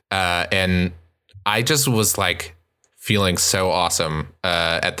 And I just was feeling so awesome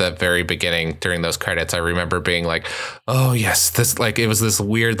at the very beginning during those credits. I remember being oh yes, this it was this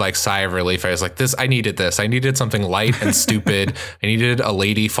weird sigh of relief. I was I needed this. I needed something light and stupid. I needed a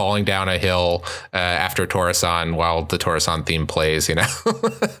lady falling down a hill after TORA-SAN while the TORA-SAN theme plays, it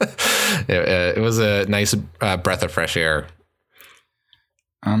was a nice breath of fresh air.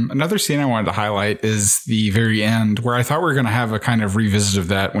 Another scene I wanted to highlight is the very end, where I thought we were going to have a kind of revisit of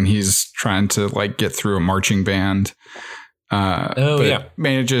that when he's trying to get through a marching band.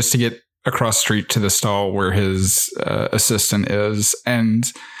 Manages to get across the street to the stall where his assistant is.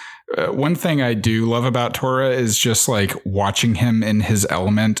 And one thing I do love about Tora is just watching him in his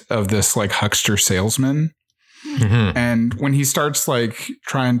element of this huckster salesman. Mm-hmm. And when he starts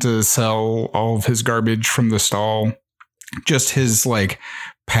trying to sell all of his garbage from the stall, just his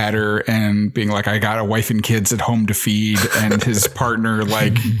patter and being I got a wife and kids at home to feed, and his partner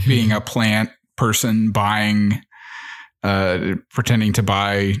being a plant person buying pretending to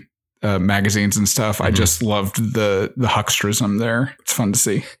buy magazines and stuff. I just loved the hucksterism there. It's fun to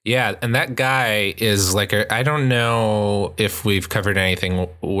see. Yeah, and that guy is I don't know if we've covered anything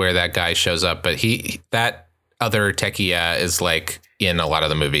where that guy shows up, but that other tekiya is in a lot of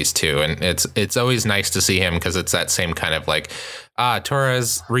the movies too, and it's always nice to see him because it's that same kind of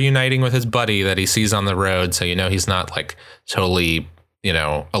Tora's reuniting with his buddy that he sees on the road, so he's not totally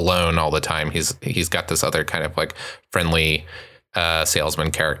alone all the time. He's got this other kind of friendly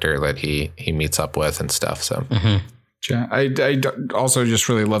salesman character that he meets up with and stuff. So yeah, I also just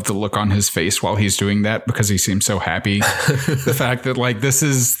really love the look on his face while he's doing that, because he seems so happy. The fact that this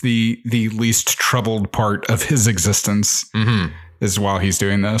is the least troubled part of his existence is while he's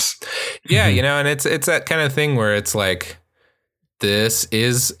doing this. Yeah, and it's that kind of thing where it's this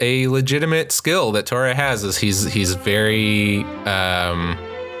is a legitimate skill that Tora has. Is he's very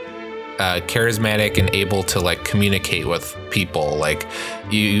charismatic and able to communicate with people.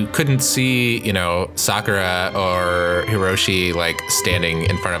 You couldn't see Sakura or Hiroshi standing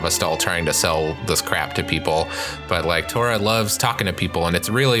in front of a stall trying to sell this crap to people, but Tora loves talking to people, and it's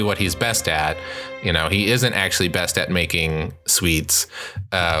really what he's best at. He isn't actually best at making sweets,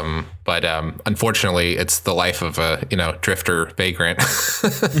 but unfortunately it's the life of a drifter vagrant.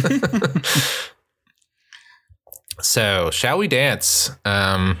 So shall we dance?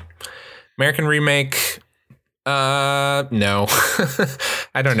 American remake? No.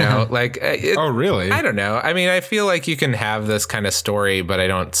 I don't know. Oh, really? I don't know. I mean, I feel you can have this kind of story, but I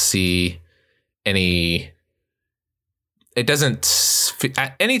don't see any. It doesn't.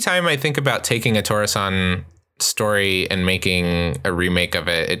 Anytime I think about taking a TORA-SAN story and making a remake of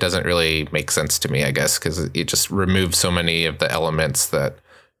it, it doesn't really make sense to me, I guess, because it just removes so many of the elements that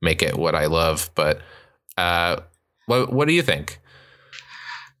make it what I love. But what do you think?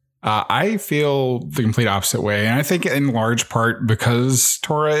 I feel the complete opposite way. And I think in large part because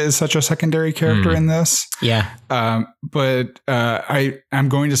Tora is such a secondary character in this. Yeah. But I'm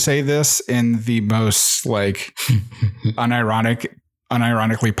going to say this in the most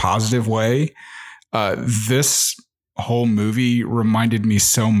unironically positive way. This whole movie reminded me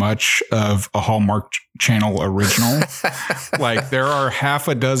so much of a Hallmark Channel original. There are half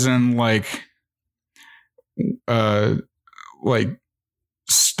a dozen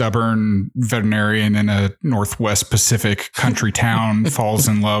stubborn veterinarian in a Northwest Pacific country town falls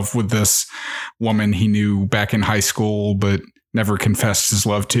in love with this woman he knew back in high school, but never confessed his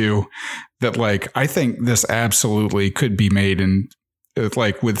love to. That I think this absolutely could be made in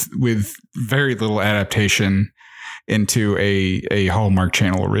with very little adaptation into a Hallmark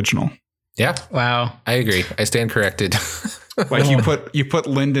Channel original. Yeah. Wow. I agree. I stand corrected. Like you put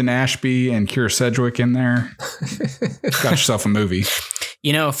Lyndon Ashby and Keira Sedgwick in there. Got yourself a movie.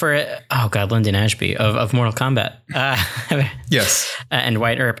 Lyndon Ashby of Mortal Kombat. Yes. And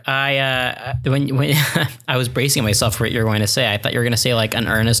White Earp. When I was bracing myself for what you were going to say, I thought you were going to say like an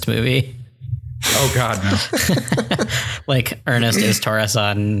Ernest movie. Oh God, no. Like Ernest is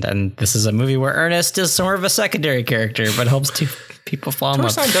TORA-san, and this is a movie where Ernest is sort of a secondary character, but helps two people fall in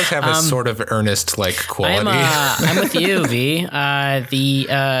love. TORA-san does have a sort of Ernest like quality. I'm with you, V.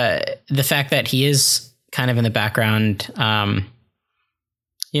 The fact that he is kind of in the background,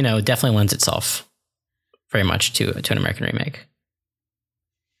 definitely lends itself very much to an American remake.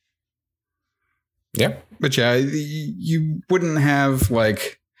 Yeah, but yeah, you wouldn't have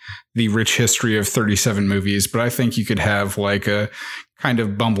like the rich history of 37 movies, but I think you could have like a kind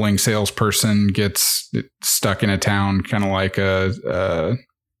of bumbling salesperson gets stuck in a town, kind of like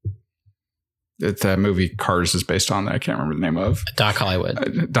that movie Cars is based on that. I can't remember the name of. Doc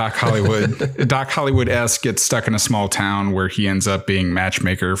Hollywood. Doc Hollywood-esque gets stuck in a small town where he ends up being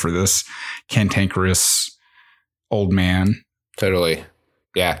matchmaker for this cantankerous old man. Totally.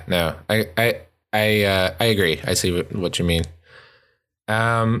 Yeah, no, I agree. I see what you mean.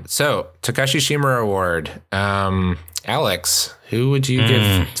 So Takashi Shimura Award. Alex, who would you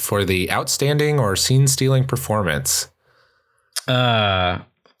give for the outstanding or scene-stealing performance? Is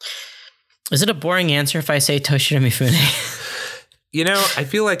it a boring answer if I say Toshiro Mifune? I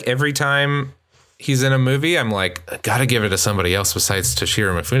feel like every time he's in a movie, I'm like, I gotta give it to somebody else besides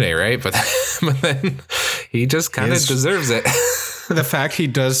Toshiro Mifune, right? But then he just kind of deserves it. The fact he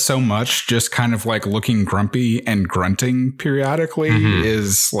does so much, just kind of like looking grumpy and grunting periodically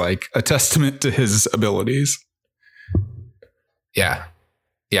is like a testament to his abilities. Yeah.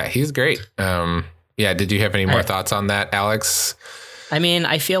 Yeah, he's great. Did you have any more thoughts on that, Alex? I mean,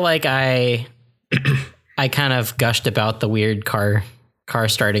 I feel like I kind of gushed about the weird car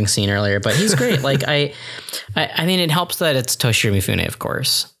starting scene earlier, but he's great. Like I mean, it helps that it's Toshiro Mifune, of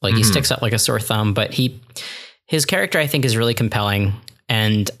course. Like he sticks out like a sore thumb, but his character, I think, is really compelling,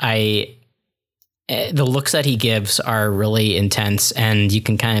 and the looks that he gives are really intense, and you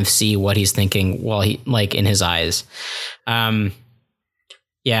can kind of see what he's thinking while he like in his eyes. I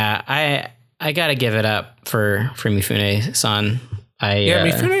gotta give it up for Mifune-san.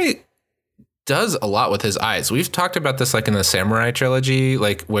 Mifune does a lot with his eyes. We've talked about this like in the Samurai trilogy,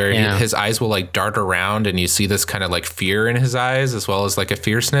 like where his eyes will like dart around, and you see this kind of like fear in his eyes as well as like a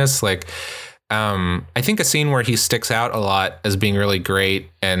fierceness. Like, I think a scene where he sticks out a lot as being really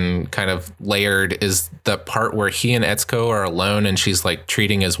great and kind of layered is the part where he and Etsuko are alone and she's like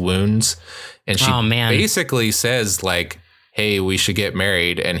treating his wounds. And she basically says like, hey, we should get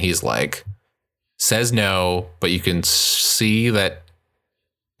married. And he's like, says no, but you can see that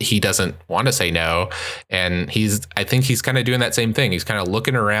he doesn't want to say no. And I think he's kind of doing that same thing. He's kind of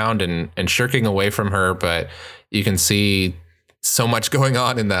looking around and shirking away from her, but you can see so much going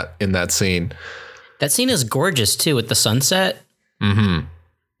on in that scene. That scene is gorgeous too, with the sunset. Mm-hmm.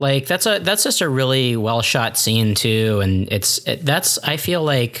 Like that's just a really well shot scene too, and I feel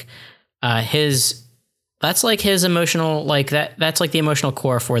like that's like his emotional, like that's like the emotional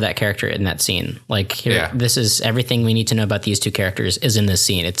core for that character in that scene. Like this is everything we need to know about these two characters is in this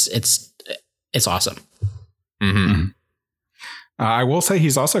scene. It's awesome. Mm-hmm. I will say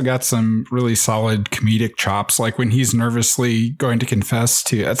he's also got some really solid comedic chops. Like when he's nervously going to confess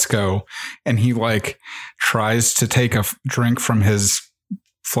to Etsuko and he like tries to take a drink from his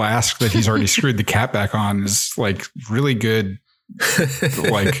flask that he's already screwed the cap back on is like really good,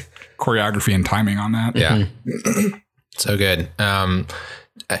 like choreography and timing on that. Yeah. So good.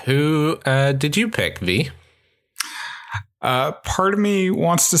 Who did you pick, V? Part of me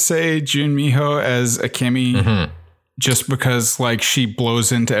wants to say Jun Miho as Akemi. Mm-hmm. Just because like she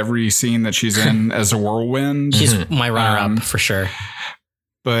blows into every scene that she's in as a whirlwind. She's my runner-up for sure.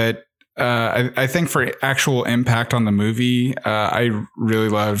 But I think for actual impact on the movie, I really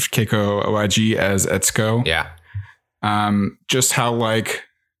loved Keiko Awaji as Etsuko. Yeah. Just how like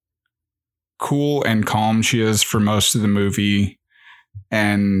cool and calm she is for most of the movie,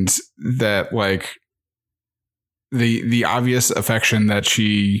 and that like the obvious affection that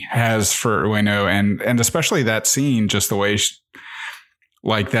she has for Ueno, and especially that scene, just the way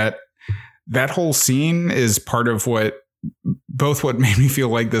like that whole scene is part of what made me feel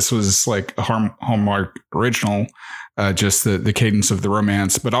like this was like a Hallmark original, just the cadence of the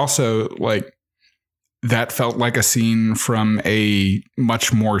romance, but also like that felt like a scene from a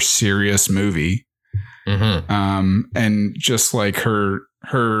much more serious movie. Mm-hmm. And just like her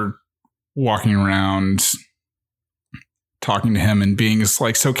walking around talking to him and being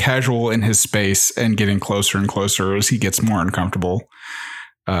like so casual in his space and getting closer and closer as he gets more uncomfortable.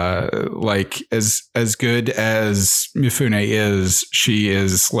 Like as good as Mifune is, she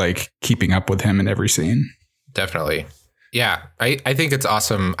is like keeping up with him in every scene. Definitely. Yeah, I think it's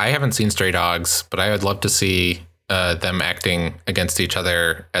awesome. I haven't seen Stray Dogs, but I would love to see them acting against each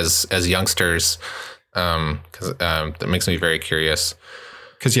other as youngsters, because that makes me very curious.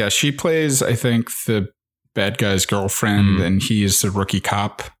 Because, yeah, she plays, I think, the bad guy's girlfriend, and he's the rookie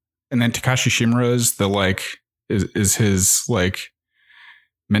cop. And then Takashi Shimura is the, like, is his, like,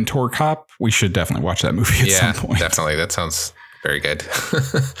 mentor cop. We should definitely watch that movie at some point. Definitely. That sounds very good.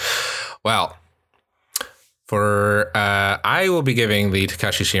 Well, I will be giving the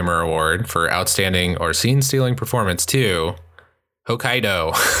Takashi Shimura Award for Outstanding or Scene-Stealing Performance to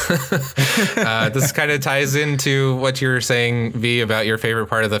Hokkaido. This kind of ties into what you were saying, V, about your favorite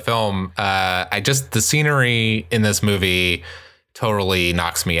part of the film. The scenery in this movie totally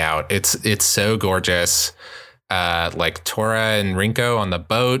knocks me out. It's so gorgeous. Like Tora and Rinko on the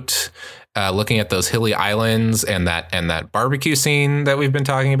boat, looking at those hilly islands and that barbecue scene that we've been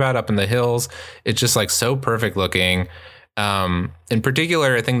talking about up in the hills. It's just like so perfect looking. In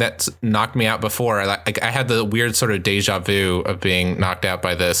particular, a thing that's knocked me out before, like I had the weird sort of deja vu of being knocked out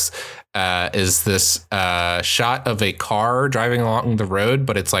by this, is this shot of a car driving along the road,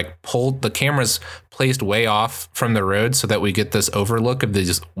 but it's like the camera's placed way off from the road so that we get this overlook of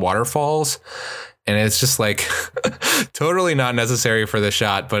these waterfalls. And it's just like totally not necessary for the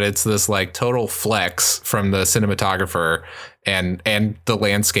shot, but it's this like total flex from the cinematographer and the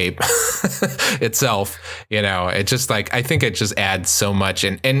landscape itself. You know, it just like, I think it just adds so much.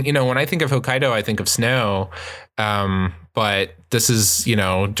 And, you know, when I think of Hokkaido, I think of snow. But this is, you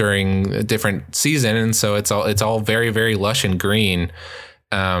know, during a different season. And so it's all very, very lush and green.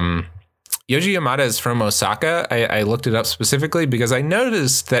 Yoji Yamada is from Osaka. I looked it up specifically because I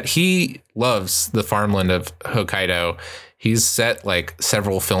noticed that he loves the farmland of Hokkaido. He's set like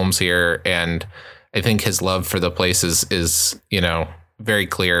several films here, and I think his love for the place is you know, very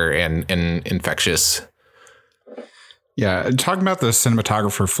clear and infectious. Yeah, talking about the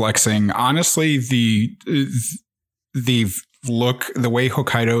cinematographer flexing, honestly, the look, the way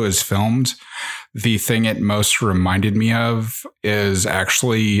Hokkaido is filmed, the thing it most reminded me of is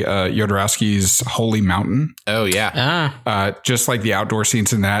actually Jodorowsky's Holy Mountain. Oh, yeah. Just like the outdoor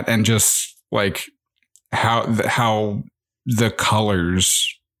scenes in that, and just like how the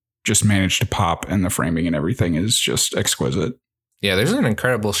colors just managed to pop, and the framing and everything is just exquisite. Yeah, there's an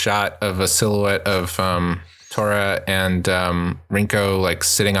incredible shot of a silhouette of Tora and Rinko like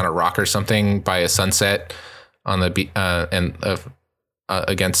sitting on a rock or something by a sunset on the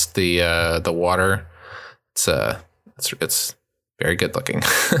against the water. It's very good looking.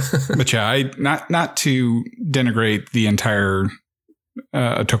 But yeah, not to denigrate the entire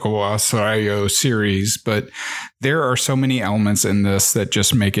Tokugawa Sarayo series, but there are so many elements in this that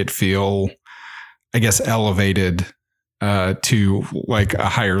just make it feel, I guess, elevated to like a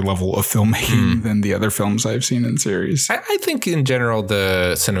higher level of filmmaking than the other films I've seen in series. I think in general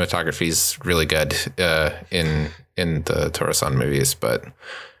the cinematography is really good in the TORA-SAN movies, but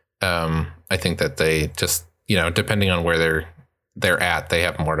I think that they just, you know, depending on where they're at, they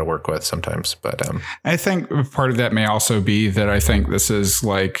have more to work with sometimes. But I think part of that may also be that I think this is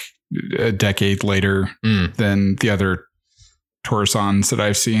like a decade later than the other TORA-SANs that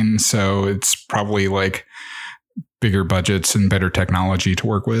I've seen, so it's probably like bigger budgets and better technology to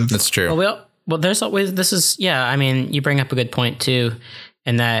work with. That's true. Well, there's always, this is, yeah, I mean, you bring up a good point too,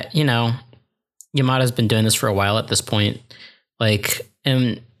 in that, you know, Yamada's been doing this for a while at this point. Like,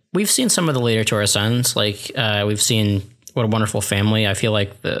 and we've seen some of the later TORA-SANs, like we've seen What a Wonderful Family. I feel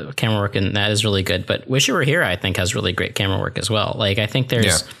like the camera work in that is really good, but Wish You Were Here, I think, has really great camera work as well. Like, I think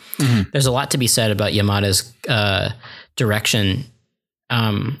there's a lot to be said about Yamada's direction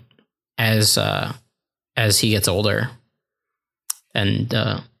as he gets older and,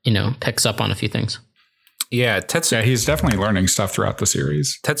 you know, picks up on a few things. Yeah, he's definitely learning stuff throughout the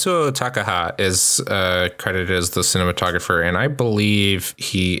series. Tetsuo Takaha is credited as the cinematographer, and I believe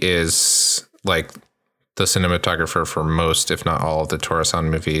he is like the cinematographer for most, if not all, of the TORA-SAN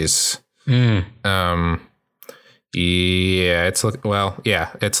movies. Yeah, it's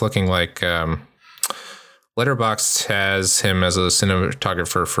looking like Letterboxd has him as a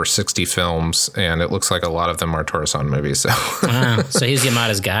cinematographer for 60 films, and it looks like a lot of them are TORA-SAN movies. So, so he's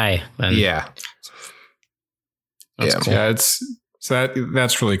Yamada's guy. Then. Yeah. That's cool. Yeah,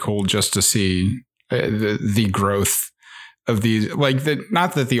 that's really cool just to see the growth of these. Like,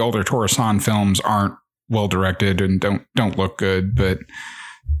 not that the older TORA-SAN films aren't well directed and don't look good, but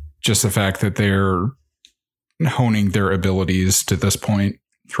just the fact that they're honing their abilities to this point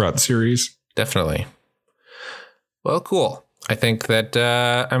throughout the series. Definitely. Well, cool. I think that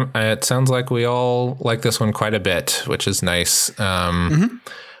it sounds like we all like this one quite a bit, which is nice.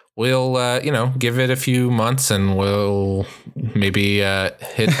 We'll, give it a few months and we'll maybe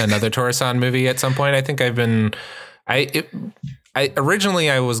hit another TORA-SAN movie at some point. I think originally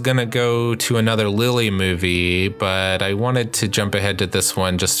I was going to go to another Lily movie, but I wanted to jump ahead to this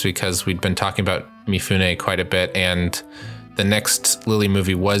one just because we'd been talking about Mifune quite a bit. And the next Lily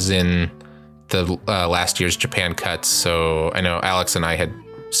movie was in the last year's Japan cuts. So I know Alex and I had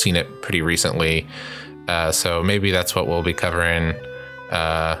seen it pretty recently. So maybe that's what we'll be covering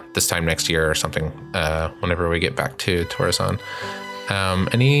this time next year or something, whenever we get back to TORA-SAN.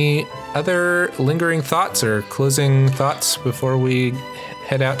 Any other lingering thoughts or closing thoughts before we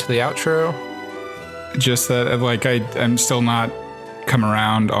head out to the outro? Just that, I'm still not come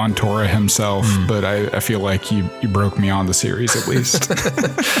around on Tora himself, but I feel like you broke me on the series at least.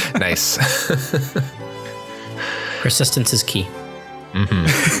 Nice. Persistence is key.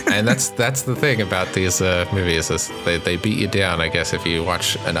 And that's the thing about these movies is they beat you down, I guess, if you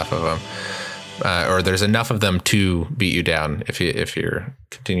watch enough of them. Or there's enough of them to beat you down if you're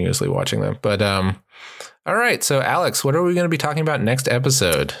continuously watching them. But all right, so Alex, what are we going to be talking about next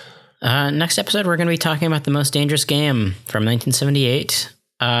episode? Next episode, we're going to be talking about The Most Dangerous Game from 1978.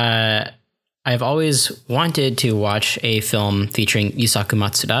 I've always wanted to watch a film featuring Yusaku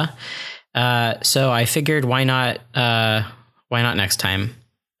Matsuda, so I figured why not next time?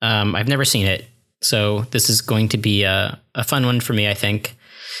 I've never seen it, so this is going to be a fun one for me, I think.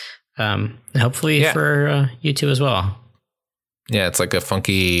 Hopefully for you two as well. Yeah, it's like a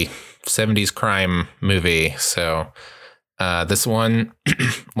funky 70s crime movie. So this one,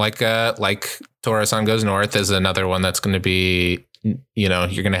 like TORA-SAN Goes North, is another one that's going to be, you're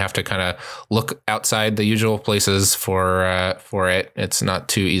going to have to kind of look outside the usual places for it. It's not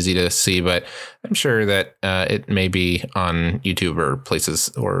too easy to see, but I'm sure that it may be on YouTube or places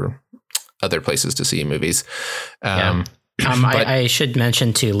or other places to see movies. I should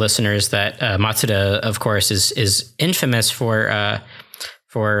mention to listeners that Matsuda, of course, is infamous for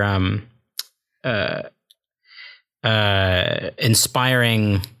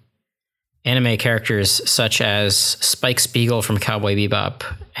inspiring anime characters such as Spike Spiegel from Cowboy Bebop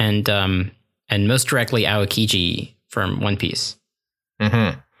and most directly Aokiji from One Piece.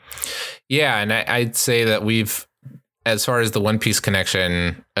 Mm-hmm. Yeah, and I'd say that we've, as far as the One Piece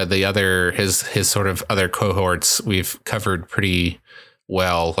connection, his sort of other cohorts, we've covered pretty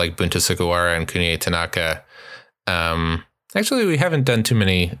well, like Bunta Sugawara and Kunie Tanaka. Actually, we haven't done too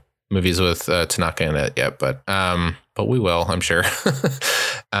many movies with Tanaka in it yet, but we will, I'm sure.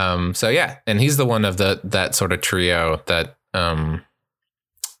 So yeah, and he's the one of that sort of trio that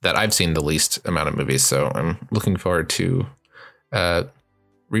I've seen the least amount of movies. So I'm looking forward to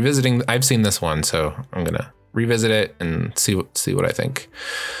revisiting. I've seen this one, so I'm gonna revisit it and see what I think.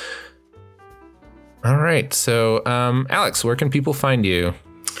 All right. So, Alex, where can people find you?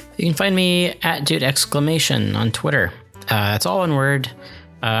 You can find me at Dude! On Twitter. It's all one word.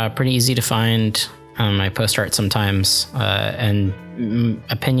 Pretty easy to find. I post art sometimes, and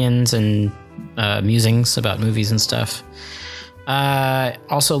opinions and musings about movies and stuff.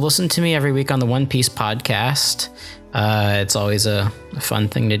 Also listen to me every week on the One Piece podcast. It's always a fun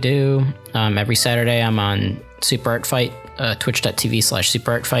thing to do. Every Saturday I'm on Super Art Fight,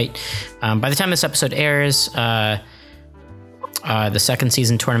 twitch.tv/Super Art Fight. By the time this episode airs, the second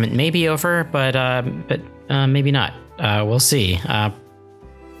season tournament may be over, but maybe not. We'll see.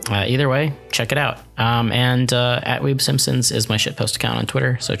 Either way, check it out. And at Weeb Simpsons is my shitpost account on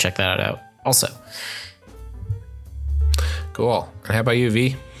Twitter, so check that out also. Cool. And how about you,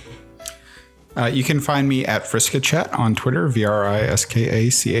 V? You can find me at Friskachat on Twitter,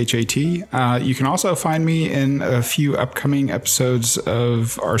 VRISKACHAT. You can also find me in a few upcoming episodes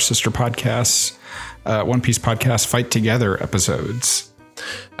of our sister podcasts, One Piece Podcast Fight Together episodes.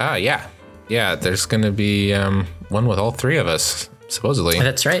 Yeah. Yeah, there's going to be one with all three of us, supposedly.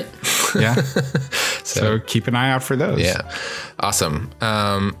 That's right. Yeah. So keep an eye out for those. Yeah. Awesome.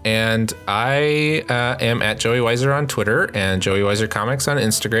 And I am at Joey Weiser on Twitter and Joey Weiser Comics on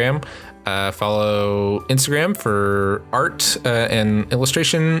Instagram. Follow Instagram for art and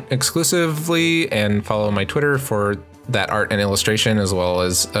illustration exclusively, and follow my Twitter for that art and illustration, as well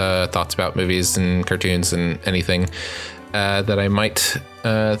as thoughts about movies and cartoons and anything that I might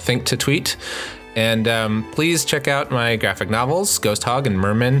think to tweet. And please check out my graphic novels, Ghost Hog and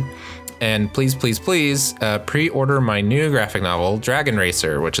Merman. And please, please, please pre-order my new graphic novel, Dragon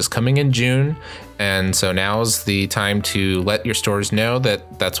Racer, which is coming in June. And so now's the time to let your stores know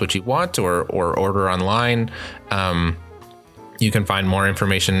that that's what you want, or order online. You can find more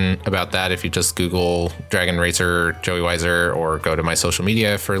information about that if you just Google Dragon Racer, Joey Weiser, or go to my social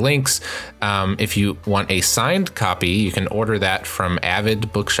media for links. If you want a signed copy, you can order that from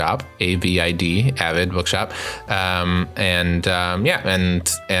Avid Bookshop, AVID, Avid Bookshop. And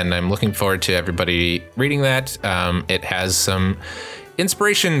I'm looking forward to everybody reading that. It has some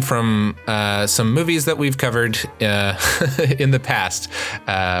inspiration from some movies that we've covered in the past,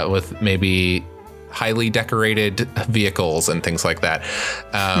 with maybe highly decorated vehicles and things like that.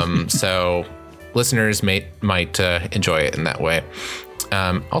 So listeners might enjoy it in that way.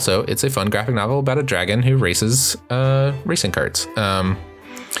 Also, it's a fun graphic novel about a dragon who races racing carts.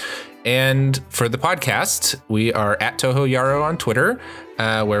 And for the podcast, we are at Toho Yaro on Twitter,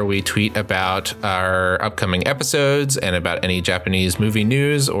 where we tweet about our upcoming episodes and about any Japanese movie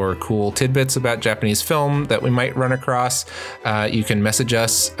news or cool tidbits about Japanese film that we might run across. You can message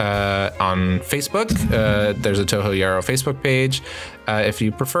us on Facebook. There's a Toho Yaro Facebook page if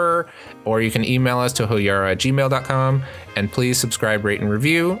you prefer, or you can email us tohoyaro@gmail.com. And please subscribe, rate, and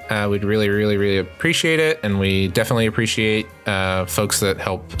review. We'd really, really, really appreciate it. And we definitely appreciate folks that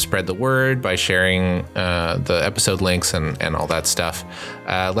help spread the word by sharing the episode links and all that stuff.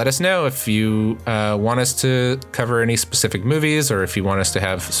 Let us know if you want us to cover any specific movies, or if you want us to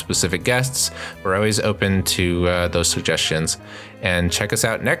have specific guests. We're always open to those suggestions. And check us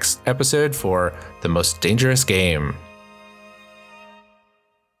out next episode for The Most Dangerous Game.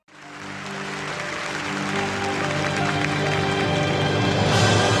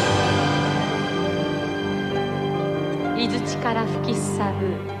 伊豆地から吹きすさ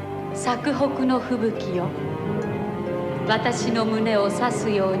ぶ朔北の吹雪よ、私の胸を刺す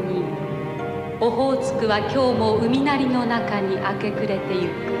ようにオホーツクは今日も海鳴りの中に明け暮れてゆ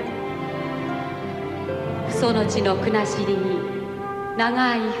く。その地の国後に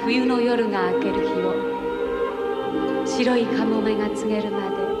長い冬の夜が明ける日を白いカモメが告げるまで、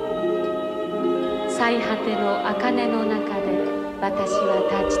最果ての茜の中で私は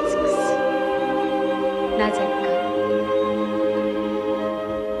立ち尽くす。なぜか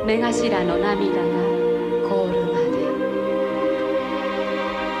目頭の涙が凍るまで。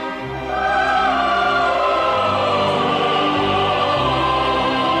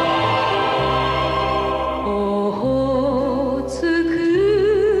オホーツ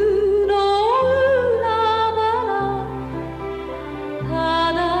クの海原、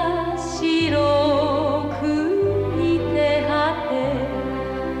ただ白くいて果て、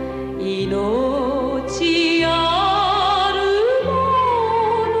命あるもの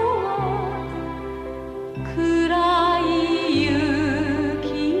は暗い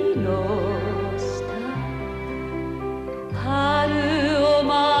雪の下、春を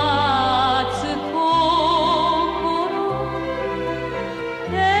待つ心、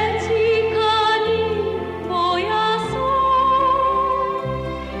手近に燃やそう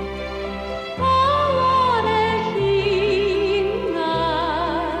哀れ東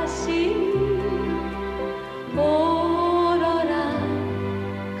にオーロラ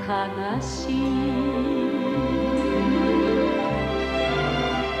悲しい。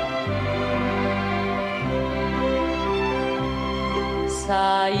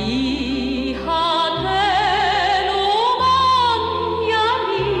最